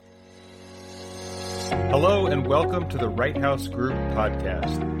Hello and welcome to the Right House Group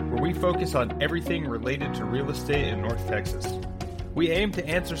podcast, where we focus on everything related to real estate in North Texas. We aim to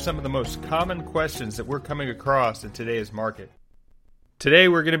answer some of the most common questions that we're coming across in today's market. Today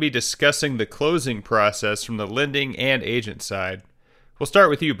we're going to be discussing the closing process from the lending and agent side. We'll start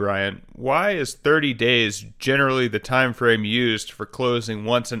with you, Brian. Why is 30 days generally the time frame used for closing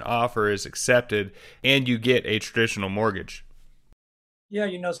once an offer is accepted and you get a traditional mortgage? Yeah,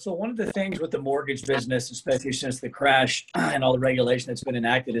 so one of the things with the mortgage business, especially since the crash and all the regulation that's been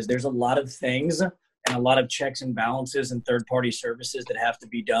enacted, is there's a lot of things and a lot of checks and balances and third-party services that have to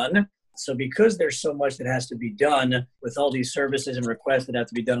be done. So because there's so much that has to be done with all these services and requests that have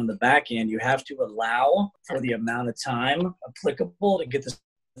to be done on the back end, you have to allow for the amount of time applicable to get the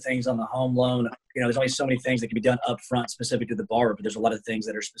things on the home loan. There's only so many things that can be done up front specific to the borrower, but there's a lot of things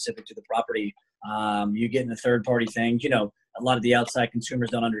that are specific to the property. You get in the third-party thing, a lot of the outside consumers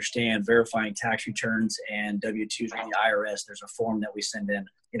don't understand verifying tax returns and W-2s with the IRS. There's a form that we send in.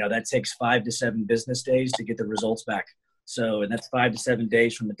 That takes 5 to 7 business days to get the results back. And that's 5 to 7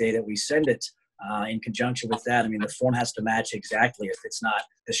 days from the day that we send it. In conjunction with that, the form has to match exactly. If it's not,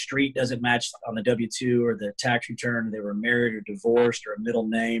 the street doesn't match on the W-2 or the tax return, or they were married or divorced or a middle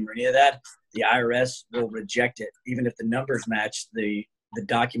name or any of that, the IRS will reject it. Even if the numbers match, the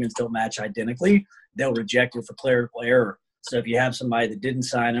documents don't match identically, they'll reject it for clerical error. So if you have somebody that didn't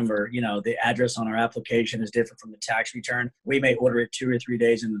sign them, or, the address on our application is different from the tax return, we may order it 2 or 3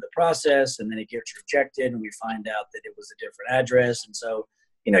 days into the process, and then it gets rejected, and we find out that it was a different address. And so,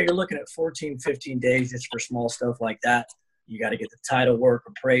 you're looking at 14, 15 days just for small stuff like that. You got to get the title work,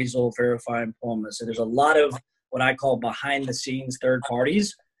 appraisal, verify employment. So there's a lot of what I call behind the scenes third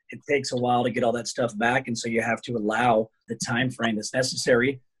parties. It takes a while to get all that stuff back. And so you have to allow the time frame that's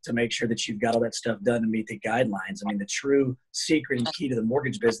necessary to make sure that you've got all that stuff done to meet the guidelines. The true secret and key to the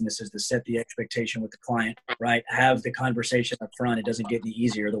mortgage business is to set the expectation with the client, right? Have the conversation up front. It doesn't get any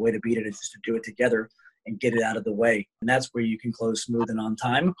easier. The way to beat it is just to do it together and get it out of the way. And that's where you can close smooth and on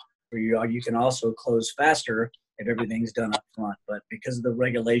time, where you can also close faster if everything's done up front. But because of the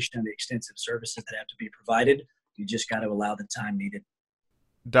regulation and the extensive services that have to be provided, you just got to allow the time needed.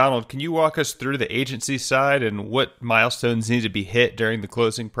 Donald, can you walk us through the agency side and what milestones need to be hit during the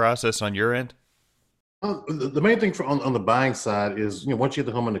closing process on your end? The main thing on the buying side is, once you get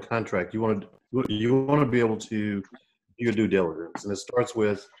the home under contract, you want to be able to do your due diligence, and it starts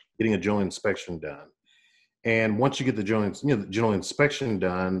with getting a general inspection done. And once you get the general inspection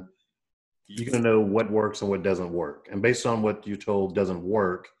done, you're going to know what works and what doesn't work. And based on what you're told doesn't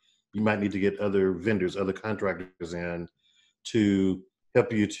work, you might need to get other vendors, other contractors in to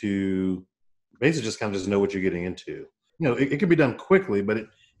help you to basically just know what you're getting into. It can be done quickly, but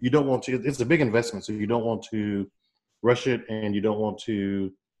you don't want to. It's a big investment, so you don't want to rush it, and you don't want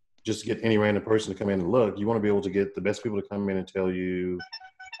to just get any random person to come in and look. You want to be able to get the best people to come in and tell you,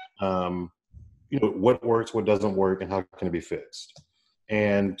 what works, what doesn't work, and how can it be fixed.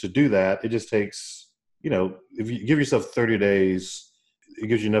 And to do that, it just takes, if you give yourself 30 days, it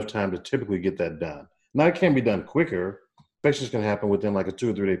gives you enough time to typically get that done. Now, it can be done quicker. Inspections can happen within a 2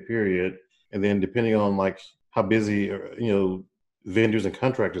 or 3 day period. And then depending on how busy, vendors and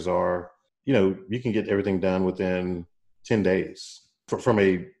contractors are, you can get everything done within 10 days from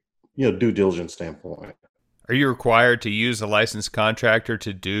a, due diligence standpoint. Are you required to use a licensed contractor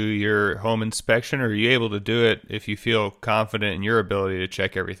to do your home inspection, or are you able to do it if you feel confident in your ability to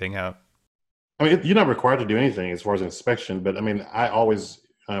check everything out? You're not required to do anything as far as inspection, but I always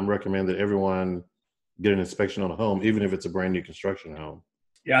recommend that everyone get an inspection on a home, even if it's a brand new construction home.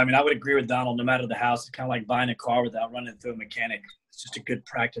 Yeah, I would agree with Donald. No matter the house, it's kind of like buying a car without running it through a mechanic. It's just a good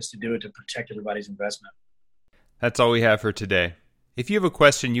practice to do it to protect everybody's investment. That's all we have for today. If you have a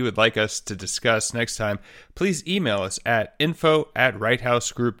question you would like us to discuss next time, please email us at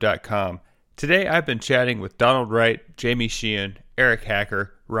info@righthousegroup.com. Today I've been chatting with Donald Wright, Jamie Sheehan, Eric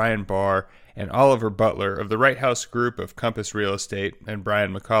Hacker, Ryan Barr, and Oliver Butler of the Right House Group of Compass Real Estate, and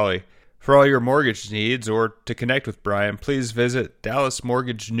Brian McCauley. For all your mortgage needs or to connect with Brian, please visit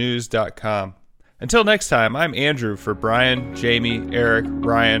dallasmortgagenews.com. Until next time, I'm Andrew for Brian, Jamie, Eric,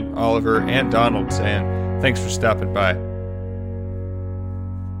 Ryan, Oliver, and Donald saying thanks for stopping by.